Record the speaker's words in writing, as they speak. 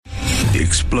The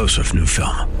explosive new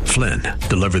film, Flynn,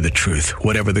 deliver the truth,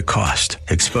 whatever the cost,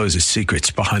 exposes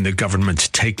secrets behind the government's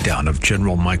takedown of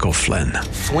General Michael Flynn.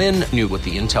 Flynn knew what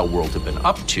the intel world had been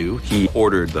up to. He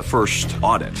ordered the first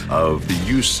audit of the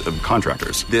use of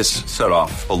contractors. This set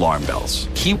off alarm bells.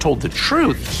 He told the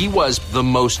truth. He was the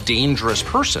most dangerous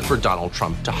person for Donald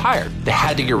Trump to hire. They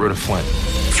had to get rid of Flynn.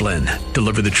 Flynn,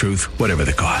 deliver the truth, whatever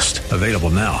the cost. Available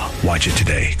now. Watch it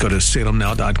today. Go to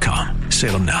salemnow.com.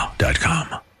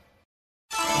 salemnow.com.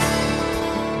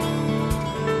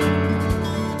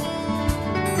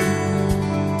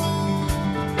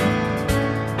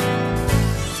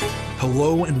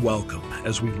 Hello and welcome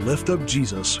as we lift up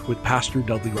Jesus with Pastor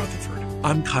Dudley Rutherford.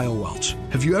 I'm Kyle Welch.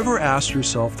 Have you ever asked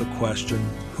yourself the question,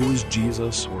 who is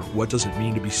Jesus, or what does it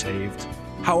mean to be saved?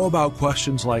 How about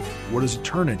questions like, what is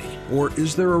eternity? Or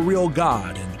is there a real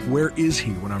God, and where is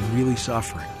he when I'm really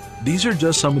suffering? These are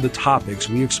just some of the topics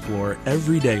we explore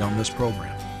every day on this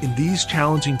program. In these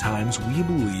challenging times, we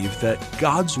believe that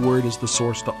God's Word is the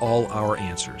source to all our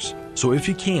answers. So if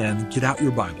you can, get out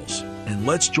your Bibles, and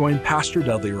let's join Pastor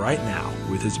Dudley right now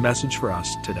with his message for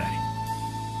us today.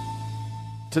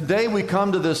 Today we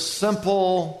come to this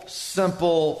simple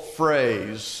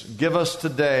phrase, give us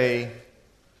today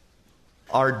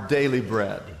our daily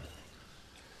bread.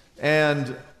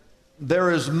 And there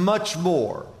is much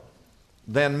more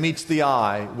than meets the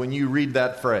eye when you read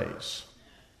that phrase.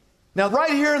 Now,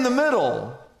 right here in the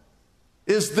middle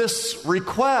is this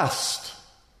request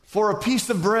for a piece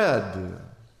of bread,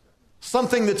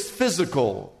 something that's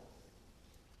physical,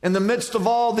 in the midst of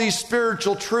all these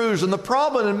spiritual truths. And the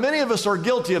problem, and many of us are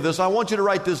guilty of this, I want you to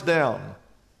write this down.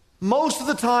 Most of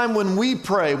the time when we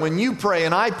pray, when you pray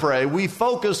and I pray, we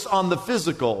focus on the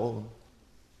physical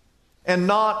and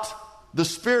not the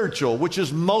spiritual, which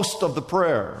is most of the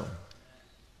prayer.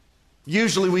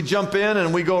 Usually we jump in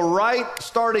and we go right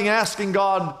starting asking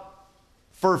God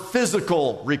for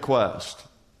physical request.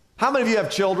 How many of you have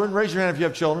children? Raise your hand if you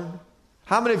have children.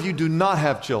 How many of you do not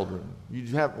have children?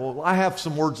 Well, I have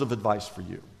some words of advice for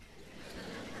you.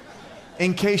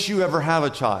 In case you ever have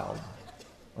a child.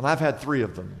 And I've had 3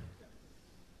 of them.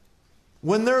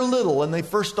 When they're little and they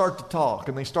first start to talk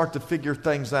and they start to figure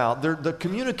things out, the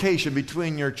communication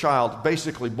between your child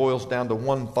basically boils down to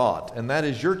one thought, and that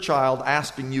is your child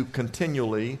asking you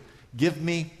continually, give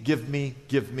me, give me,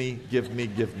 give me, give me,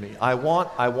 give me. I want,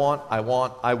 I want, I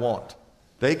want, I want.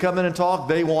 They come in and talk,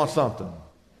 they want something.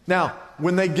 Now,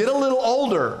 when they get a little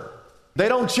older, they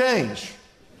don't change.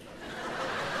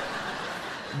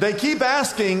 They keep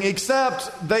asking,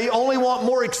 except they only want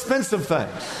more expensive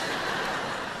things.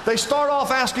 They start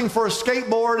off asking for a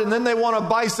skateboard, and then they want a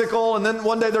bicycle, and then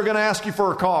one day they're going to ask you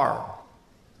for a car.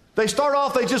 They start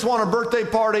off, they just want a birthday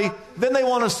party, then they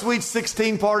want a sweet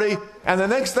 16 party, and the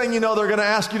next thing you know, they're going to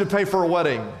ask you to pay for a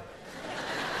wedding.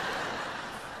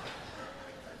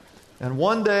 And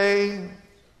one day,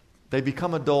 they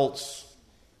become adults,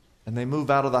 and they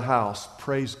move out of the house.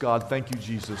 Praise God. Thank you,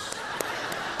 Jesus.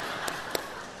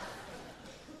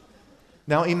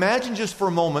 Now, imagine just for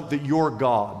a moment that you're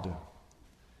God.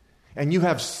 And you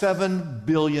have 7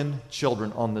 billion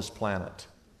children on this planet.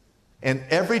 And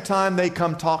every time they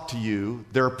come talk to you,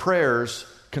 their prayers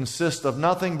consist of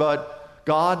nothing but,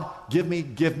 God, give me,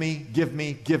 give me, give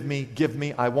me, give me, give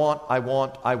me. I want, I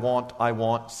want, I want, I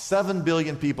want. 7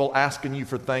 billion people asking you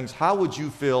for things. How would you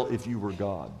feel if you were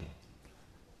God?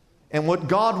 And what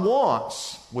God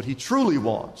wants, what He truly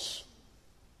wants,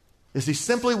 is He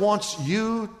simply wants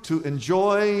you to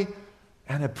enjoy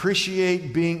and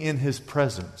appreciate being in His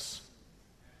presence.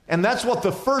 And that's what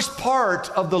the first part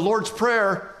of the Lord's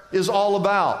Prayer is all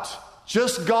about.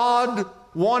 Just God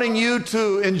wanting you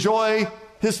to enjoy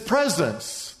His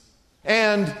presence.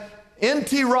 And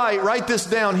N.T. Wright, write this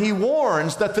down, he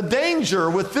warns that the danger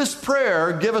with this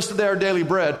prayer, give us today our daily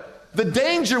bread, the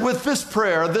danger with this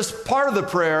prayer, this part of the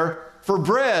prayer for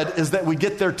bread, is that we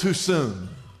get there too soon.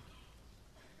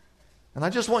 And I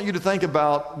just want you to think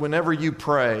about whenever you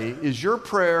pray, is your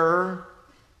prayer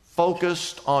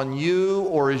focused on you,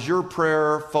 or is your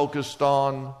prayer focused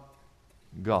on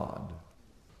God?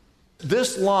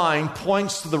 This line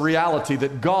points to the reality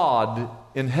that God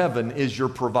in heaven is your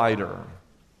provider.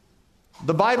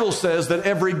 The Bible says that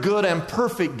every good and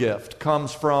perfect gift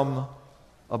comes from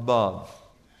above.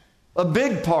 A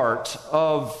big part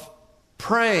of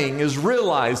praying is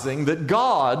realizing that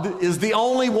God is the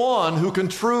only one who can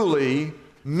truly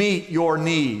meet your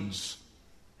needs.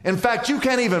 In fact, you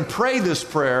can't even pray this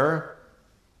prayer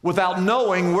without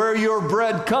knowing where your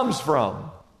bread comes from.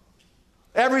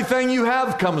 Everything you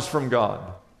have comes from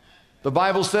God. The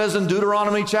Bible says in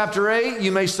Deuteronomy chapter 8,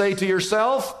 you may say to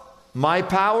yourself, my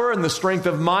power and the strength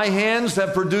of my hands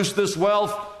have produced this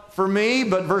wealth. for me,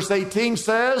 but verse 18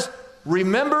 says,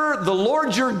 remember the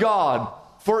Lord your God,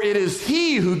 for it is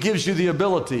He who gives you the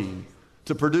ability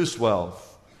to produce wealth.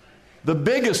 The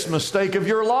biggest mistake of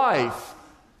your life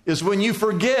is when you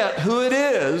forget who it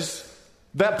is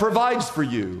that provides for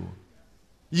you.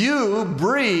 You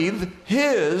breathe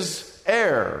His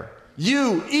air.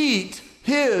 You eat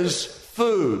His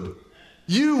food.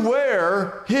 You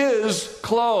wear His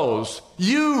clothes.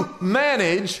 You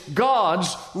manage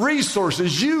God's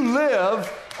resources. You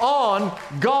live on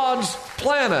God's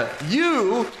planet.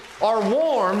 You are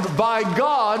warmed by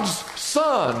God's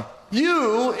sun.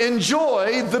 You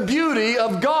enjoy the beauty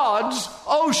of God's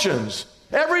oceans.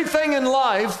 Everything in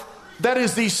life that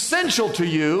is essential to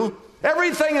you,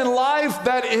 everything in life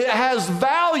that has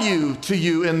value to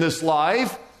you in this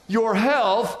life, your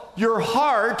health, your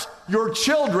heart, your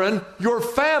children, your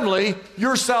family,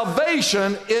 your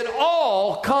salvation, it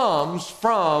all comes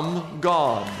from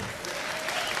God.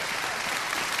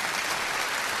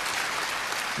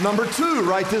 Number 2,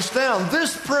 write this down.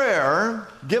 This prayer,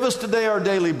 give us today our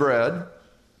daily bread,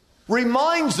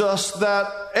 reminds us that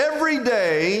every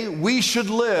day we should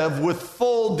live with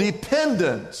full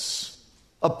dependence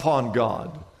upon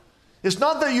God. It's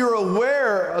not that you're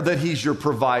aware that He's your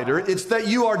provider, it's that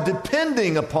you are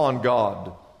depending upon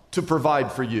God to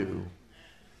provide for you.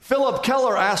 Philip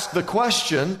Keller asked the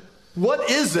question, what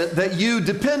is it that you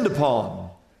depend upon?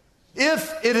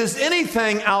 If it is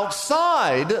anything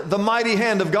outside the mighty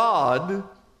hand of God,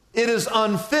 it is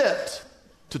unfit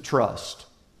to trust.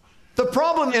 The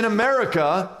problem in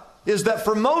America is that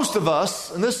for most of us,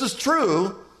 and this is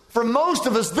true, for most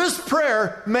of us, this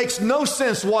prayer makes no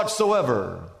sense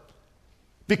whatsoever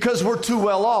because we're too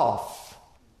well off.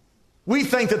 We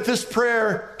think that this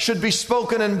prayer should be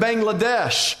spoken in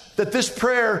Bangladesh, that this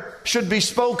prayer should be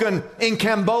spoken in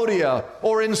Cambodia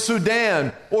or in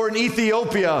Sudan or in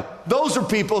Ethiopia. Those are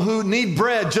people who need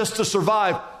bread just to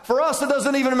survive. For us, it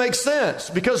doesn't even make sense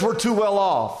because we're too well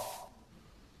off.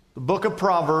 The book of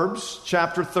Proverbs,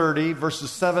 chapter 30, verses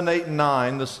 7, 8, and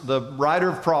 9, the writer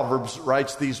of Proverbs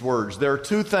writes these words. There are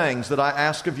 2 things that I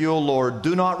ask of you, O Lord.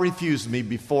 Do not refuse me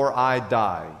before I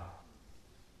die.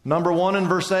 Number 1 in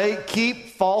verse 8, keep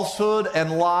falsehood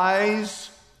and lies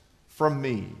from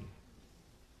me.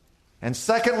 And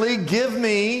secondly, give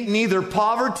me neither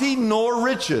poverty nor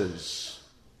riches,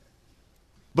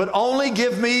 but only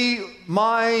give me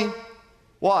my,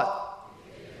 what?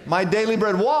 My daily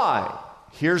bread. Why?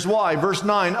 Here's why. Verse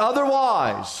 9,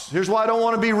 otherwise, here's why I don't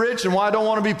want to be rich and why I don't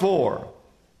want to be poor.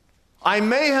 I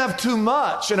may have too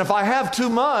much, and if I have too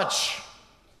much,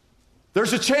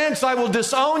 there's a chance I will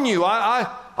disown you.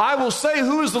 I will say,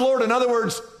 who is the Lord? In other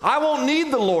words, I won't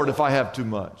need the Lord if I have too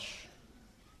much.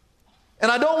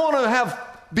 And I don't want to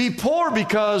be poor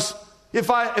because if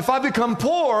I become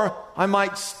poor, I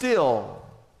might steal.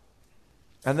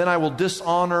 And then I will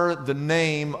dishonor the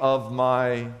name of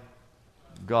my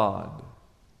God.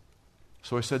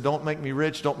 So he said, don't make me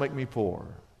rich, don't make me poor.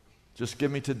 Just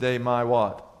give me today my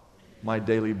what? My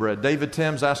daily bread. David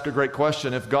Timms asked a great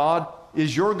question.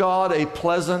 Is your God a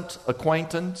pleasant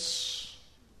acquaintance?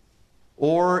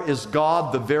 Or is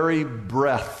God the very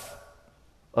breath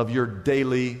of your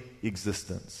daily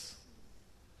existence?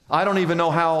 I don't even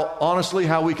know honestly,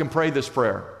 how we can pray this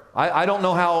prayer. I don't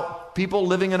know how people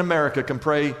living in America can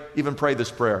pray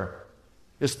this prayer.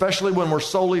 Especially when we're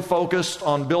solely focused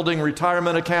on building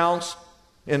retirement accounts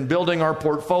and building our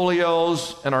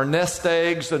portfolios and our nest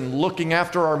eggs and looking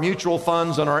after our mutual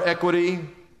funds and our equity.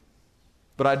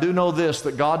 But I do know this,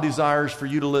 that God desires for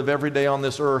you to live every day on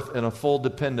this earth in a full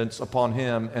dependence upon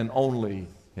Him and only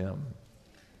Him.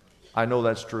 I know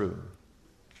that's true.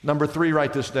 Number 3,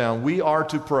 write this down. We are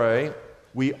to pray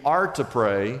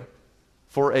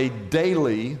for a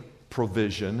daily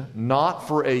provision, not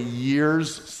for a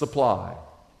year's supply.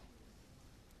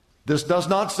 This does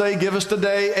not say, give us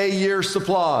today a year's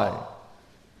supply.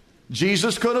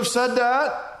 Jesus could have said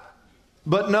that.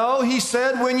 But no, He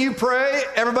said, when you pray,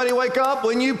 everybody wake up,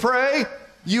 when you pray,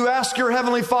 you ask your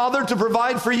Heavenly Father to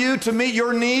provide for you to meet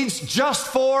your needs just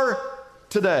for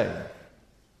today.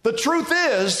 The truth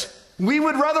is, we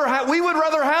would rather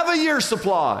have a year's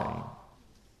supply.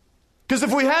 Because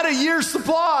if we had a year's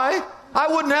supply, I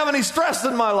wouldn't have any stress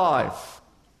in my life.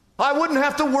 I wouldn't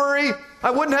have to worry.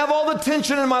 I wouldn't have all the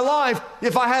tension in my life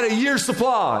if I had a year's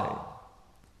supply.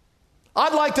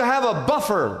 I'd like to have a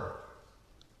buffer.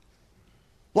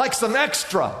 Like some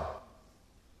extra.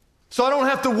 So I don't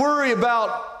have to worry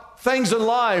about things in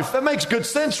life. That makes good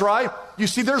sense, right? You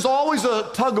see, there's always a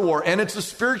tug of war, and it's a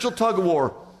spiritual tug of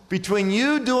war between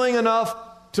you doing enough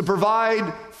to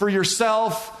provide for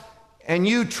yourself and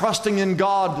you trusting in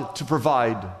God to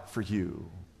provide for you.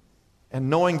 and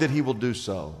knowing that He will do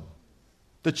so.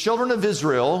 The children of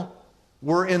Israel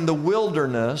were in the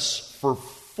wilderness for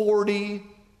 40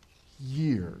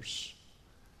 years.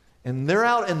 And they're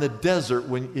out in the desert.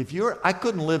 I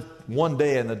couldn't live one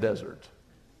day in the desert.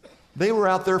 They were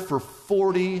out there for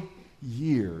 40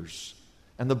 years.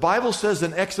 And the Bible says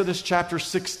in Exodus chapter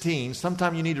 16,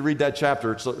 sometime you need to read that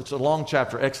chapter. It's a long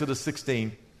chapter, Exodus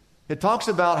 16. It talks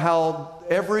about how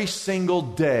every single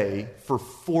day for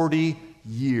 40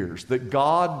 years that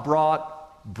God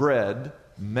brought bread,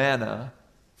 manna,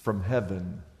 from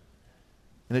heaven.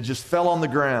 And it just fell on the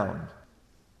ground.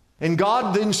 And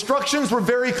God, the instructions were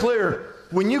very clear.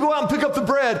 When you go out and pick up the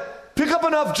bread, pick up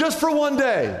enough just for one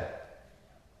day.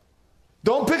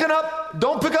 Don't pick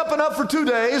up enough for 2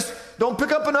 days. Don't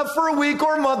pick up enough for a week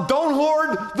or a month. Don't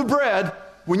hoard the bread.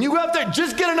 When you go out there,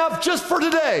 just get enough just for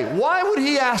today. Why would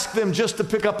He ask them just to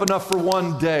pick up enough for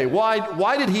one day?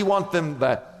 Why did He want them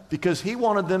that? Because He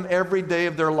wanted them every day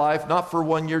of their life, not for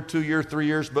 1 year, 2 years, 3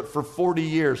 years, but for 40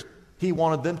 years. He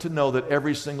wanted them to know that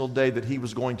every single day that He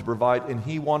was going to provide, and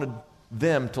He wanted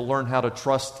them to learn how to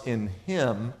trust in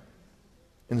Him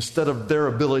instead of their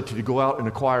ability to go out and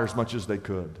acquire as much as they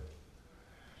could.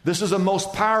 This is a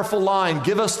most powerful line.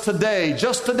 Give us today,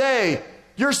 just today.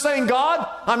 You're saying, God,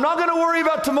 I'm not going to worry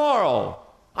about tomorrow.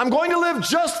 I'm going to live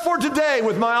just for today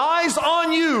with my eyes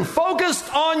on You,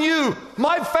 focused on You,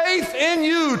 my faith in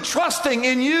You, trusting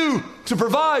in You to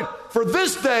provide for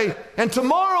this day. And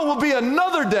tomorrow will be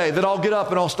another day that I'll get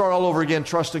up and I'll start all over again,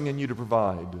 trusting in You to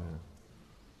provide.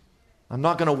 I'm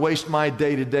not going to waste my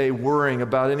day to day worrying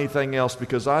about anything else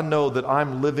because I know that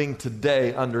I'm living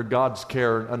today under God's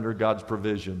care and under God's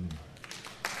provision.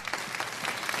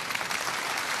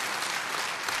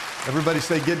 Everybody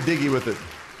say, get diggy with it.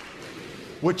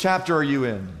 What chapter are you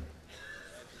in?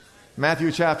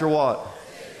 Matthew chapter what?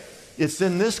 It's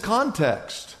in this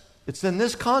context. It's in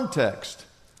this context.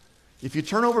 If you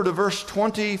turn over to verse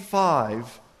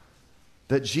 25,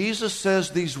 that Jesus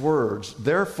says these words,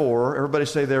 therefore, everybody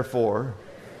say therefore,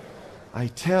 I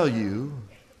tell you,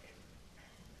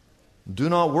 do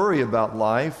not worry about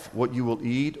life, what you will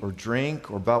eat or drink,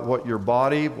 or about what your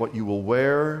body, what you will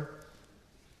wear.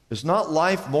 Is not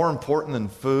life more important than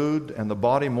food, and the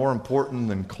body more important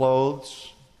than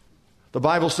clothes? The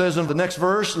Bible says in the next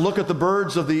verse, look at the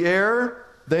birds of the air.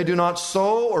 They do not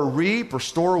sow or reap or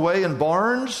store away in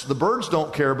barns. The birds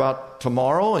don't care about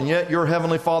tomorrow, and yet your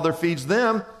heavenly Father feeds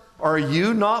them. Are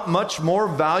you not much more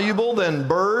valuable than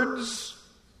birds?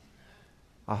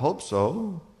 I hope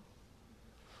so.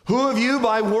 Who of you,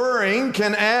 by worrying,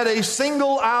 can add a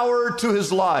single hour to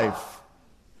his life?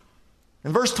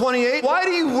 In verse 28, why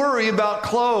do you worry about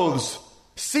clothes?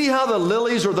 See how the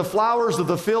lilies or the flowers of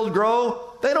the field grow?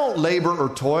 They don't labor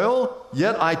or toil.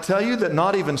 Yet I tell you that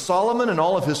not even Solomon in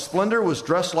all of his splendor was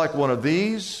dressed like one of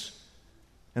these.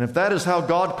 And if that is how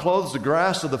God clothes the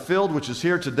grass of the field, which is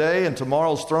here today and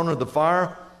tomorrow is thrown into the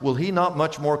fire, will He not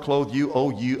much more clothe you, O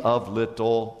you of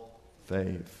little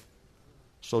faith?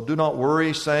 So do not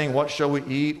worry, saying, what shall we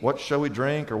eat, what shall we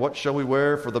drink, or what shall we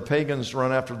wear? For the pagans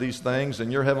run after these things,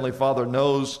 and your heavenly Father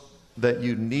knows that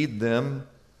you need them.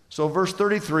 So verse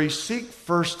 33, seek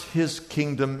first His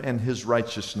kingdom and His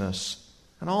righteousness,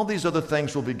 and all these other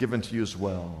things will be given to you as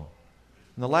well.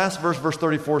 And the last verse, verse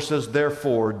 34 says,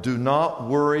 therefore, do not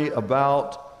worry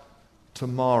about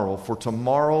tomorrow, for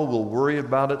tomorrow will worry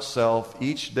about itself.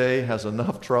 Each day has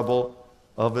enough trouble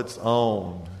of its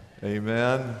own.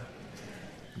 Amen.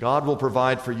 God will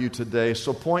provide for you today.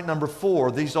 So point number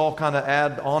 4, these all kind of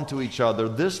add on to each other.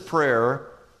 This prayer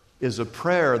is a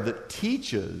prayer that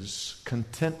teaches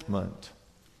contentment.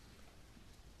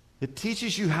 It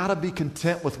teaches you how to be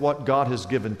content with what God has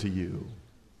given to you.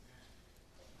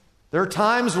 There are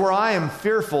times where I am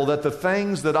fearful that the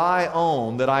things that I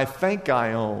own, that I think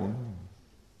I own,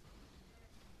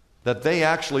 that they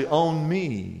actually own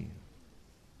me.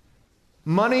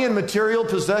 Money and material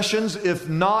possessions, if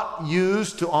not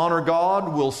used to honor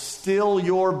God, will steal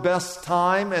your best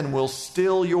time and will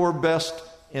steal your best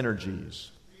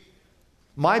energies.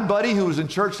 My buddy who was in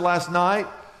church last night,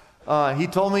 he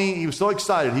told me he was so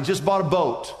excited. He just bought a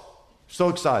boat. So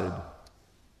excited.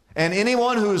 And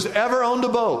anyone who's ever owned a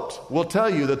boat will tell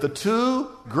you that the 2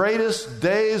 greatest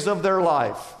days of their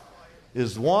life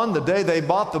is 1, the day they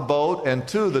bought the boat, and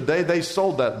 2, the day they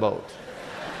sold that boat.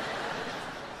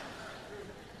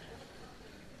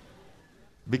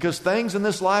 Because things in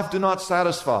this life do not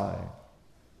satisfy.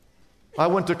 I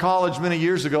went to college many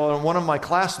years ago, and one of my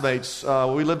classmates,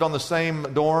 we lived on the same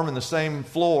dorm and the same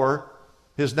floor.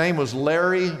 His name was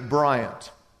Larry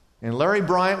Bryant. And Larry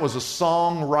Bryant was a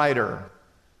songwriter.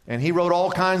 And he wrote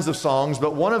all kinds of songs,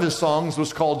 but one of his songs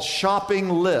was called Shopping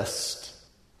List.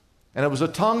 And it was a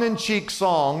tongue-in-cheek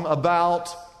song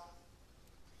about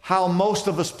how most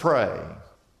of us pray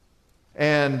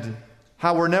and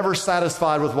how we're never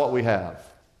satisfied with what we have.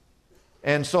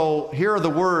 And so here are the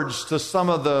words to some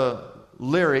of the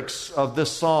lyrics of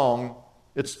this song.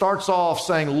 It starts off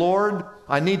saying, Lord,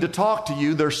 I need to talk to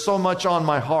you. There's so much on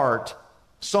my heart.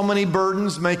 So many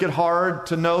burdens make it hard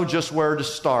to know just where to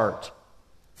start.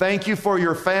 Thank you for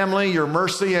your family, your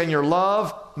mercy, and your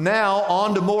love. Now,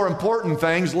 on to more important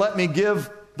things. Let me give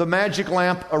the magic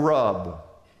lamp a rub.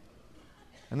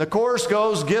 And the chorus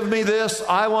goes, give me this,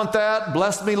 I want that.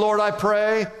 Bless me, Lord, I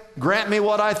pray. Grant me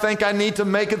what I think I need to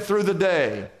make it through the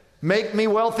day. Make me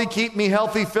wealthy, keep me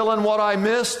healthy, fill in what I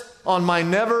missed on my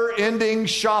never-ending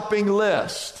shopping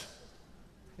list.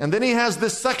 And then he has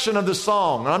this section of the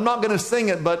song, and I'm not going to sing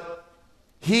it, but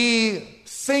he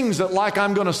sings it like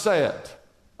I'm going to say it.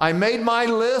 I made my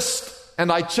list,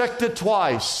 and I checked it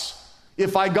twice.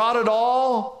 If I got it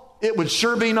all, it would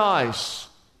sure be nice.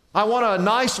 I want a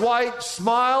nice white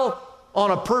smile on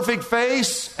a perfect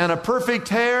face and a perfect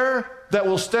hair that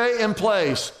will stay in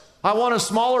place. I want a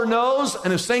smaller nose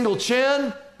and a single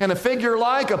chin and a figure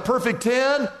like a perfect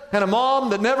 10 and a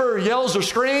mom that never yells or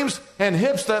screams and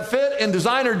hips that fit in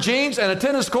designer jeans and a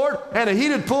tennis court and a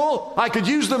heated pool. I could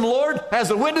use them, Lord,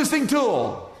 as a witnessing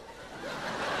tool.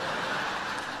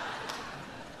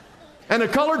 And a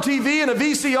color TV and a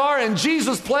VCR and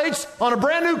Jesus plates on a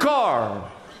brand new car.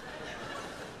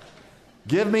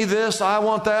 Give me this, I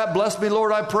want that. Bless me,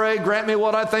 Lord, I pray. Grant me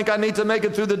what I think I need to make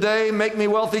it through the day. Make me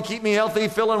wealthy, keep me healthy.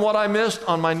 Fill in what I missed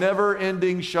on my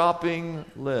never-ending shopping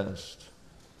list.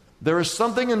 There is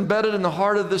something embedded in the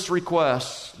heart of this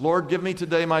request. Lord, give me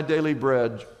today my daily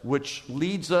bread, which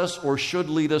leads us or should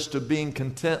lead us to being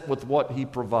content with what He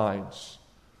provides.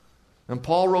 And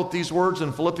Paul wrote these words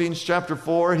in Philippians chapter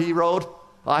 4. He wrote,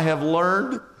 I have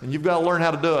learned, and you've got to learn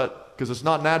how to do it because it's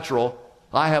not natural.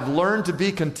 I have learned to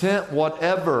be content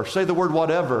whatever. Say the word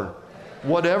whatever.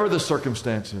 Whatever the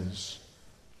circumstances.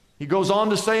 He goes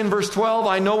on to say in verse 12,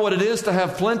 I know what it is to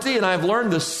have plenty, and I have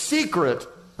learned the secret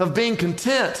of being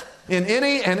content in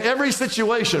any and every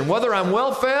situation, whether I'm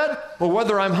well fed or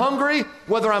whether I'm hungry,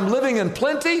 whether I'm living in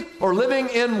plenty or living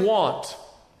in want.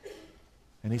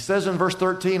 And he says in verse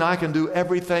 13, I can do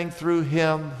everything through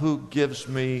Him who gives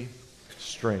me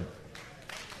strength.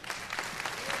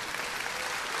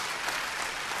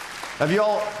 Have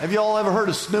y'all ever heard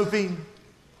of Snoopy?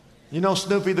 You know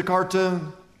Snoopy the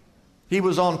cartoon? He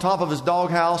was on top of his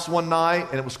doghouse one night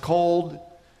and it was cold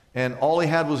and all he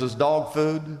had was his dog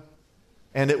food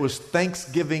and it was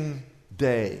Thanksgiving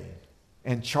Day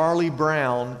and Charlie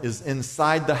Brown is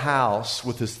inside the house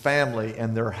with his family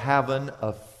and they're having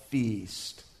a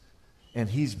feast and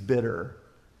he's bitter.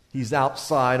 He's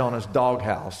outside on his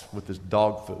doghouse with his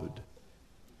dog food.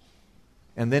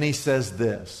 And then he says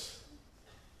this.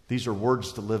 These are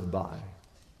words to live by.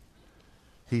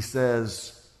 He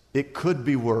says, it could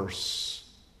be worse.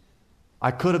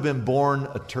 I could have been born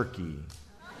a turkey.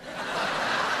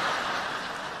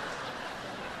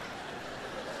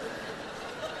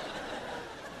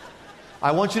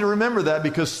 I want you to remember that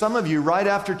because some of you, right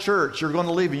after church, you're going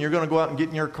to leave and you're going to go out and get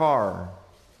in your car.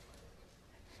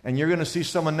 And you're going to see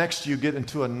someone next to you get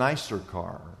into a nicer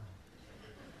car.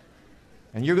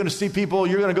 And you're going to see people,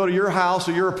 you're going to go to your house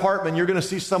or your apartment, you're going to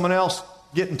see someone else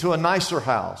get into a nicer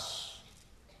house.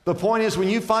 The point is, when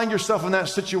you find yourself in that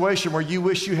situation where you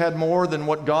wish you had more than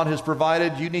what God has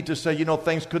provided, you need to say, you know,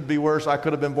 things could be worse. I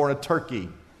could have been born a turkey.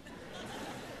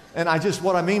 And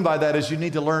what I mean by that is you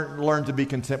need to learn to be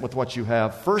content with what you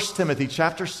have. 1 Timothy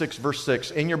chapter 6, verse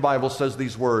 6, in your Bible says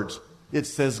these words. It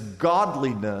says,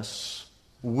 godliness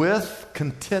with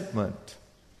contentment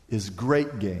is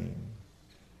great gain.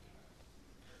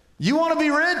 You want to be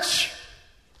rich?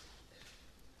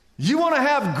 You want to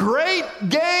have great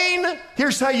gain?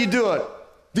 Here's how you do it.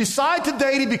 Decide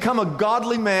today to become a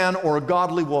godly man or a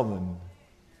godly woman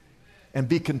and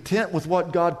be content with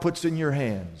what God puts in your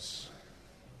hands.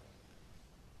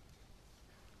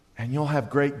 And you'll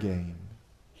have great gain.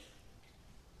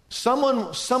 Someone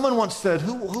once said,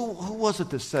 who was it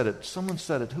that said it? Someone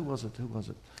said it. Who was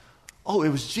it? Oh, it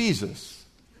was Jesus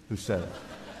who said it.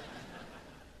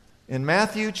 In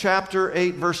Matthew chapter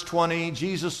 8, verse 20,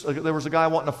 there was a guy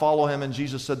wanting to follow him, and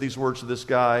Jesus said these words to this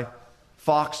guy,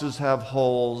 foxes have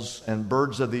holes and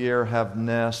birds of the air have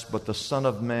nests, but the Son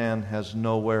of Man has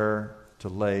nowhere to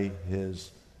lay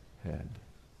his head.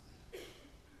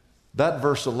 That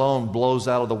verse alone blows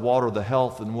out of the water the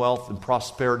health and wealth and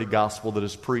prosperity gospel that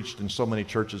is preached in so many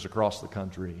churches across the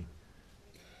country.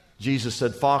 Jesus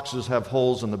said, foxes have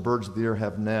holes and the birds of the air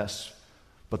have nests,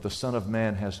 but the Son of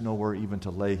Man has nowhere even to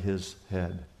lay his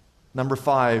head. Number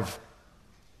 5,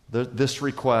 this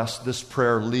request, this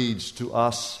prayer leads to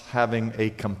us having a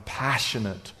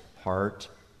compassionate heart.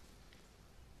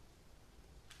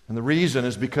 And the reason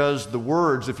is because the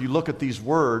words, if you look at these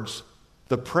words,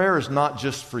 the prayer is not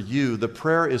just for you. The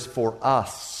prayer is for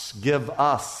us. Give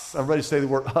us. Everybody say the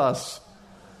word us.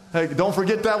 Hey, don't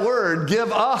forget that word.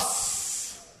 Give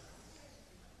us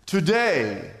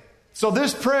today. So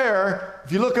this prayer,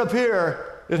 if you look up here,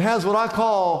 it has what I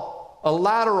call a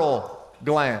lateral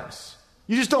glance.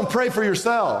 You just don't pray for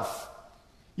yourself.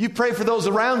 You pray for those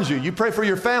around you. You pray for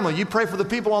your family. You pray for the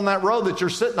people on that road that you're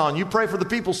sitting on. You pray for the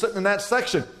people sitting in that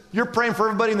section. You're praying for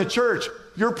everybody in the church.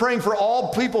 You're praying for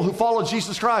all people who follow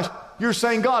Jesus Christ. You're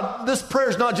saying, God, this prayer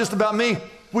is not just about me.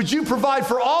 Would you provide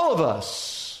for all of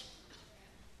us?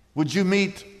 Would you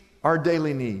meet our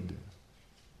daily need?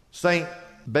 Saint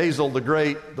Basil the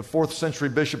Great, the 4th century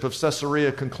bishop of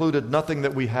Caesarea, concluded, nothing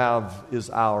that we have is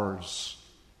ours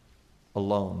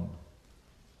alone.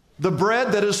 The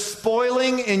bread that is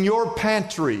spoiling in your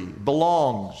pantry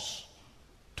belongs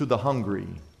to the hungry.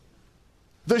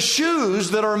 The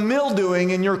shoes that are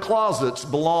mildewing in your closets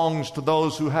belongs to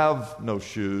those who have no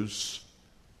shoes.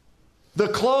 The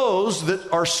clothes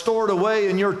that are stored away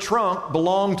in your trunk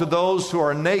belong to those who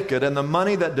are naked, and the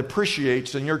money that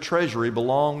depreciates in your treasury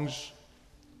belongs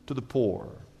to the poor.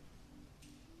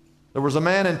 There was a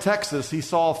man in Texas, he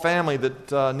saw a family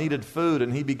that needed food,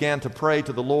 and he began to pray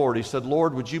to the Lord. He said,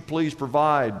 Lord, would you please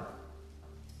provide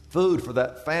food for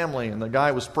that family? And the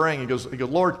guy was praying. He goes,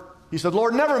 Lord, he said,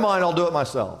 Lord, never mind, I'll do it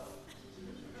myself.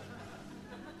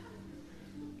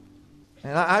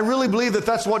 And I really believe that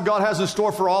that's what God has in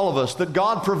store for all of us, that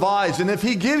God provides. And if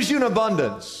He gives you an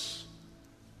abundance,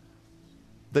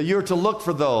 that you're to look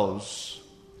for those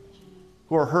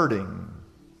who are hurting.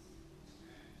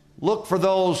 Look for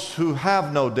those who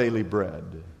have no daily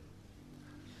bread,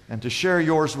 and to share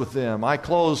yours with them. I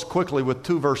close quickly with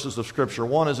 2 verses of Scripture.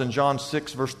 One is in John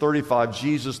 6, verse 35.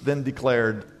 Jesus then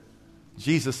declared,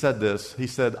 Jesus said this, He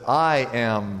said, I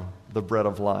am the bread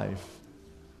of life.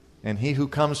 And he who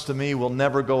comes to me will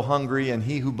never go hungry, and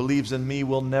he who believes in me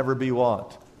will never be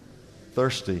what?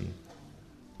 Thirsty.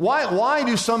 Why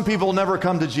do some people never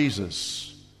come to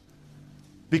Jesus?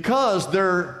 Because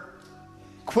they're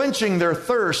quenching their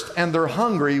thirst and they're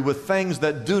hungry with things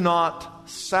that do not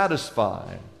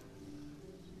satisfy.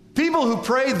 People who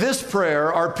pray this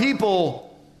prayer are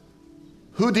people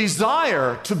who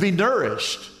desire to be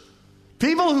nourished.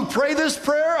 People who pray this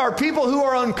prayer are people who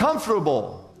are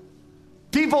uncomfortable.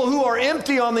 People who are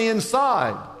empty on the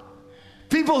inside.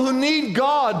 People who need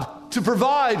God to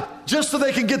provide just so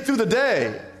they can get through the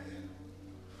day.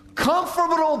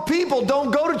 Comfortable people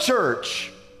don't go to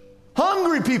church.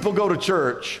 Hungry people go to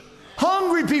church.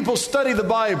 Hungry people study the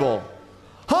Bible.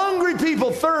 Hungry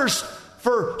people thirst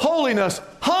for holiness.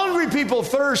 Hungry people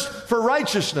thirst for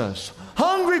righteousness.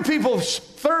 Hungry people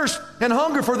thirst and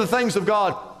hunger for the things of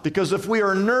God. Because if we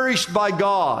are nourished by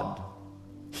God,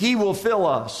 He will fill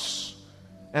us.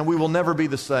 And we will never be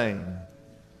the same.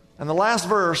 And the last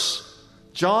verse,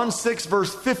 John 6,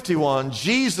 verse 51,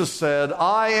 Jesus said,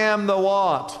 I am the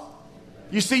what?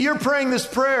 You see, you're praying this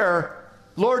prayer,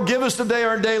 Lord, give us today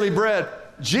our daily bread.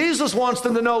 Jesus wants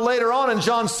them to know later on in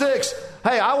John 6,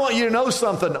 hey, I want you to know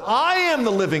something. I am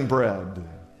the living bread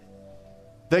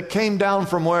that came down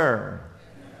from where?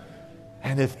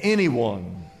 And if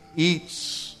anyone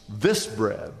eats this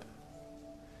bread,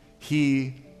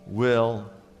 he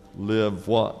will live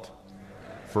what?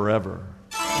 Forever.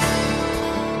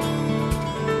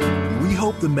 We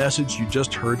hope the message you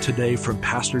just heard today from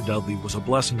Pastor Dudley was a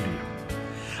blessing to you.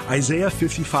 Isaiah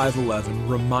 55:11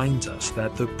 reminds us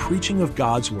that the preaching of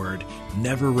God's Word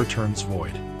never returns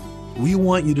void. We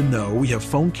want you to know we have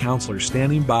phone counselors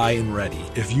standing by and ready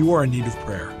if you are in need of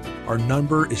prayer. Our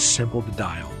number is simple to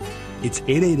dial. It's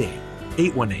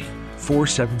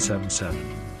 888-818-4777.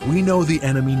 We know the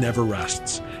enemy never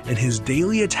rests, and his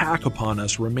daily attack upon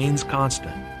us remains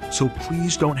constant. So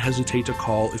please don't hesitate to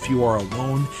call if you are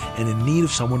alone and in need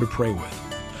of someone to pray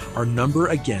with. Our number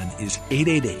again is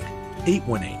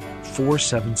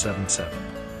 888-818-4777.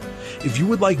 If you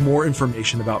would like more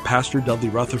information about Pastor Dudley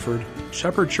Rutherford,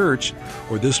 Shepherd Church,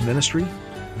 or this ministry,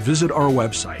 visit our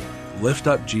website,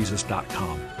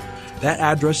 liftupjesus.com. That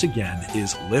address again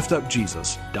is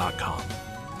liftupjesus.com.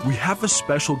 We have a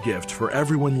special gift for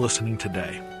everyone listening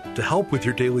today to help with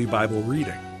your daily Bible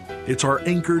reading. It's our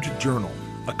Anchored Journal,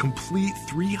 a complete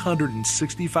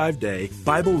 365-day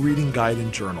Bible reading guide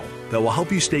and journal that will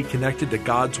help you stay connected to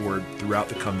God's Word throughout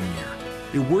the coming year.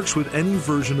 It works with any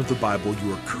version of the Bible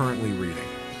you are currently reading.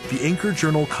 The Anchored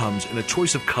Journal comes in a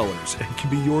choice of colors and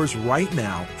can be yours right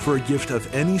now for a gift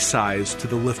of any size to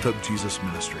the Lift Up Jesus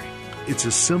ministry. It's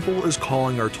as simple as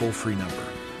calling our toll-free number,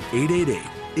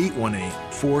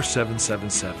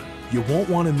 888-818-4777. You won't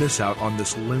want to miss out on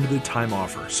this limited time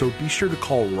offer, so be sure to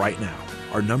call right now.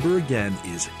 Our number again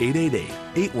is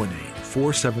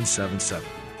 888-818-4777.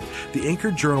 The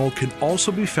Anchor Journal can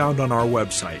also be found on our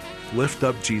website,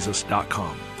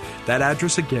 liftupjesus.com. That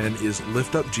address again is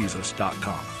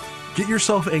liftupjesus.com. Get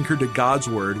yourself anchored to God's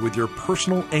Word with your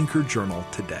personal Anchor Journal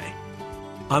today.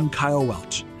 I'm Kyle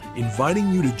Welch,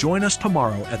 inviting you to join us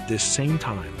tomorrow at this same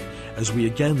time as we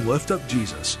again lift up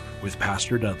Jesus with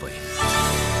Pastor Dudley.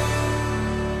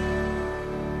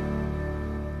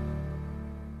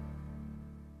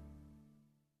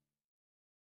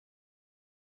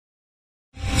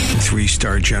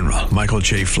 Three-star General Michael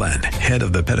J. Flynn, head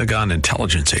of the Pentagon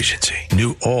Intelligence Agency,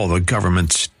 knew all the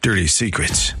government's dirty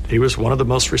secrets. He was one of the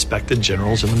most respected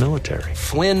generals in the military.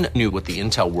 Flynn knew what the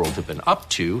intel world had been up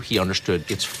to. He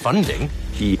understood its funding.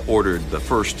 He ordered the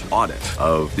first audit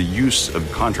of the use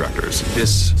of contractors.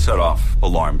 This set off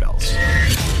alarm bells.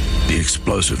 The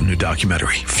explosive new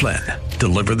documentary, Flynn,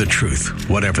 Deliver the Truth,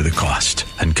 Whatever the Cost,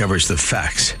 uncovers the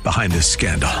facts behind this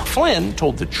scandal. Flynn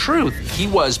told the truth. He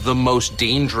was the most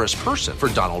dangerous person for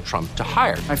Donald Trump to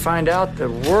hire. I find out the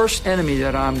worst enemy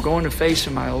that I'm going to face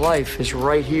in my life is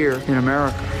right here in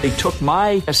America. They took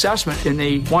my assessment and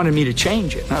they wanted me to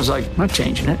change it. And I was like, I'm not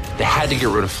changing it. They had to get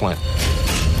rid of Flynn.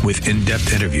 With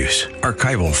in-depth interviews,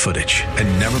 archival footage,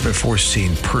 and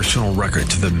never-before-seen personal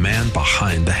records of the man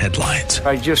behind the headlines.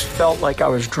 I just felt like I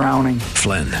was drowning.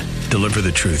 Flynn, Deliver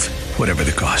the Truth, Whatever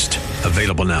the Cost.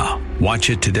 Available now.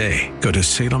 Watch it today. Go to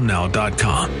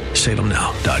salemnow.com.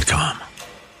 salemnow.com.